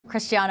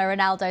Cristiano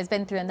Ronaldo has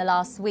been through in the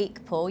last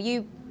week, Paul.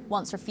 You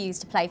once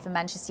refused to play for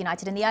Manchester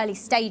United in the early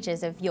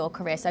stages of your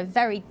career, so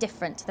very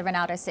different to the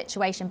Ronaldo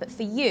situation. But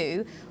for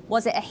you,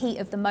 was it a heat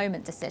of the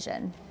moment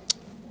decision?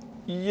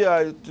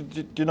 Yeah,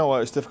 do you know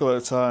what? It's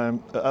difficult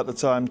at the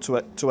time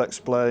to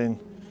explain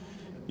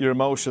your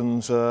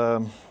emotions.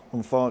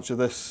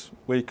 Unfortunately, this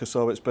week or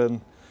so, it's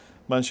been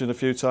mentioned a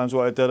few times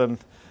what I did, and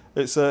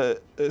it's a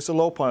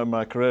low point in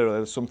my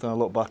career. It's something I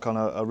look back on.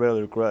 I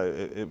really regret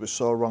it. It was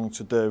so wrong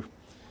to do.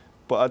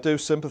 But I do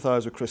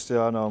sympathise with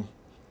Cristiano,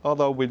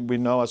 although we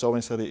know, as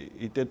Owen said,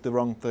 he did the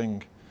wrong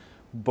thing.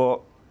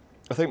 But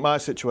I think my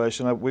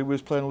situation, we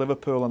was playing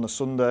Liverpool on a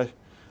Sunday,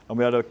 and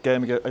we had a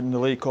game in the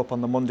League Cup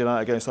on the Monday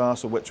night against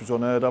Arsenal, which was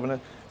unheard of. And it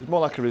was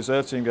more like a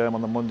reserve team game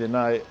on the Monday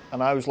night,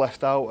 and I was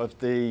left out of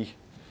the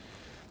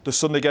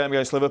Sunday game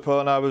against Liverpool,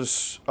 and I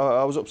was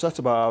upset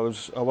about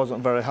it. I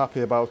wasn't very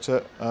happy about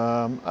it.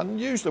 And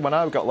usually when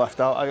I got left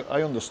out,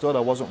 I understood.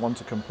 I wasn't one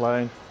to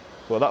complain.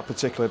 But that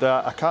particular day,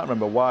 I can't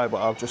remember why, but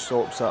I was just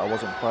so upset I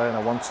wasn't playing.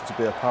 I wanted to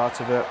be a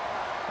part of it.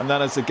 And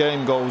then as the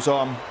game goes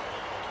on,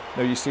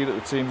 you see that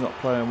the team's not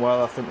playing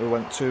well. I think we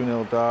went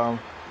 2-0 down,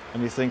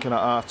 and you're thinking at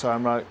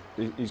half-time, right,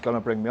 he's going to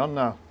bring me on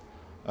now.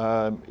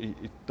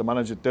 The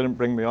manager didn't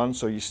bring me on,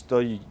 so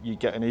you're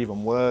getting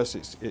even worse.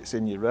 It's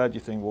in your head. You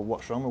think, well,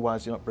 what's wrong with why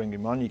is he not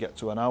bringing me on? You get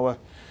to an hour,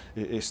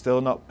 he's still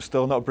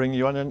not bringing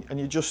you on,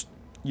 and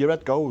your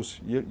head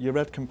goes. Your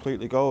head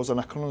completely goes, and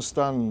I can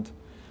understand.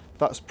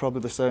 That's probably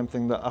the same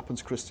thing that happened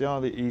to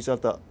Cristiano. He's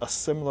had a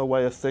similar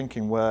way of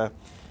thinking where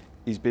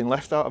he's been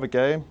left out of a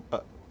game.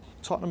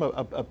 Tottenham,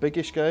 a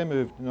biggish game,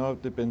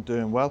 they've been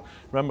doing well.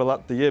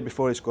 Remember the year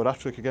before he scored a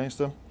hat-trick against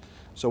them.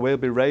 So we'll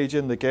be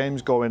raging, the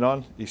game's going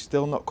on, he's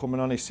still not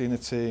coming on, he's seen the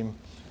team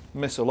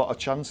miss a lot of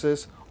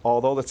chances,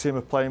 although the team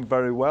are playing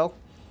very well.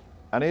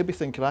 And he'll be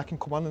thinking, I can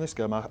come on in this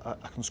game, I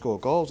can score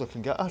goals, I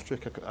can get a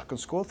hat-trick, I can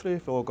score 3 or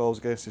 4 goals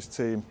against this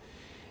team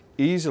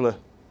easily.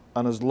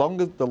 And the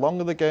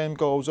longer the game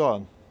goes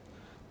on,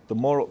 the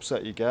more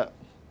upset you get,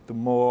 the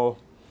more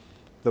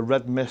the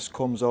red mist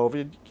comes over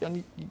you,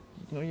 and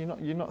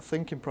you're not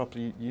thinking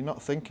properly, you're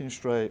not thinking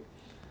straight.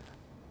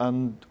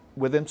 And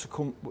with him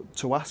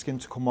to ask him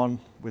to come on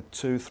with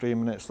 2-3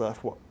 minutes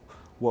left,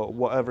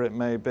 whatever it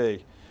may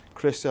be,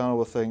 Cristiano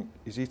will think,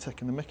 is he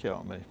taking the mickey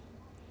out of me?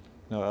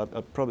 No,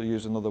 I'd probably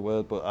use another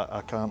word, but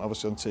I can't,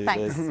 obviously, on TV.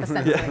 Thanks for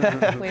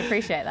censoring. We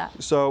appreciate that.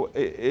 So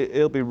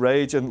he'll be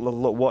raging.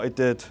 Look, what he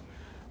did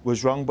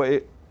was wrong,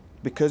 but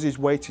because he's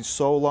waited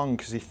so long,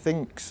 because he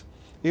thinks,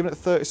 even at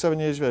 37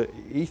 years of age,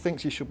 he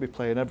thinks he should be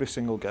playing every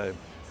single game.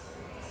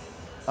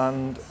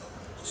 And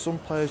some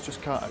players just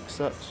can't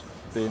accept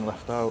being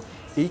left out.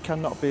 He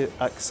cannot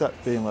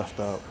accept being left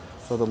out.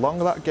 So the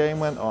longer that game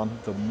went on,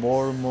 the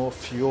more and more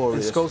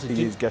furious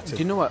he's getting.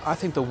 Do you know what? I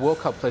think the World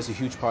Cup plays a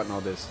huge part in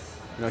all this.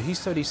 He's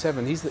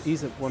 37.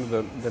 He's one of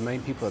the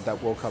main people at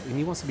that World Cup, and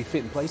he wants to be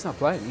fit and play. He's not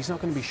playing. He's not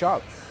going to be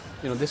sharp.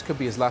 This could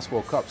be his last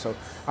World Cup. So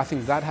I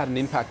think that had an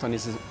impact on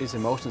his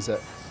emotions. That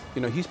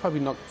he's probably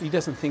not. He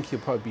doesn't think he'll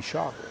probably be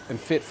sharp and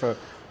fit for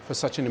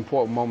such an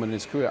important moment in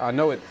his career. I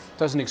know it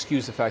doesn't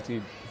excuse the fact that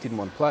he didn't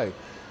want to play,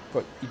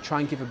 but you try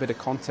and give a bit of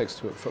context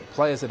to it for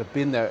players that have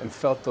been there and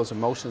felt those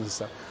emotions and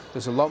stuff.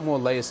 There's a lot more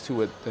layers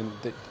to it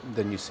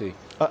than you see.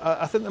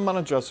 I think the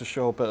manager has to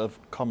show a bit of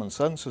common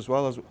sense as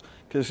well,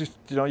 because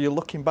you're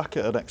looking back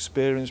at an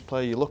experienced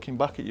player, you're looking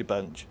back at your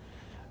bench,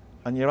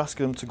 and you're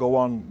asking them to go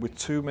on with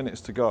 2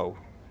 minutes to go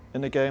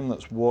in a game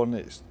that's won.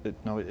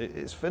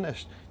 It's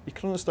finished. You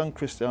can understand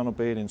Cristiano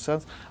being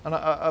incensed, and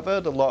I've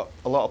heard a lot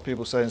of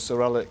people saying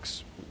Sir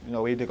Alex,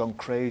 he'd have gone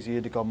crazy,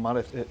 he'd have gone mad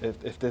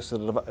if this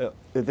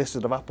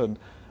had happened.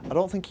 I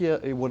don't think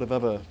he would have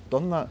ever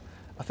done that.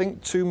 I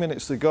think 2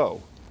 minutes to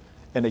go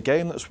in a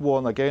game that's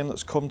won, a game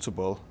that's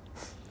comfortable,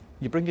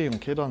 you bring a young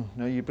kid on.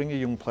 You bring a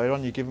young player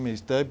on, you give him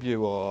his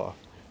debut, or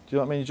do you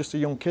know what I mean? You're just a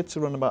young kid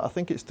to run about. I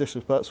think it's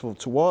disrespectful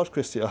towards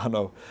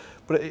Cristiano,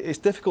 but it's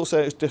difficult to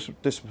say it's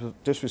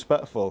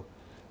disrespectful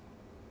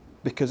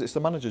because it's the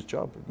manager's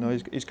job.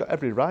 He's got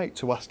every right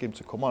to ask him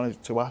to come on,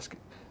 to ask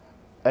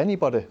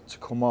anybody to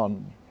come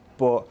on.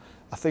 But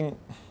I think,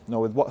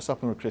 with what's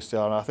happened with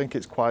Cristiano, I think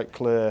it's quite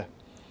clear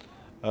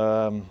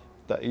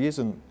that he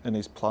isn't in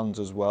his plans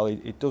as well.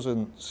 He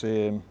doesn't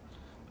see him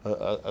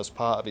as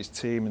part of his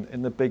team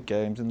in the big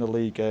games, in the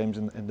league games,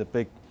 in the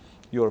big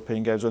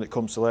European games. When it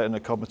comes to late in the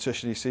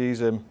competition, he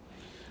sees him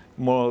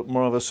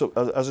more of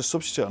as a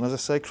substitute. And as I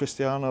say,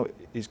 Cristiano,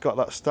 he's got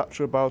that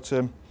stature about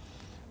him.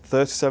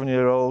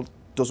 37-year-old,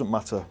 doesn't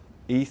matter.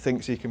 He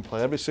thinks he can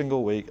play every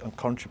single week and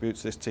contribute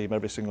to this team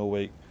every single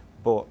week.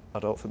 But I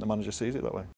don't think the manager sees it that way.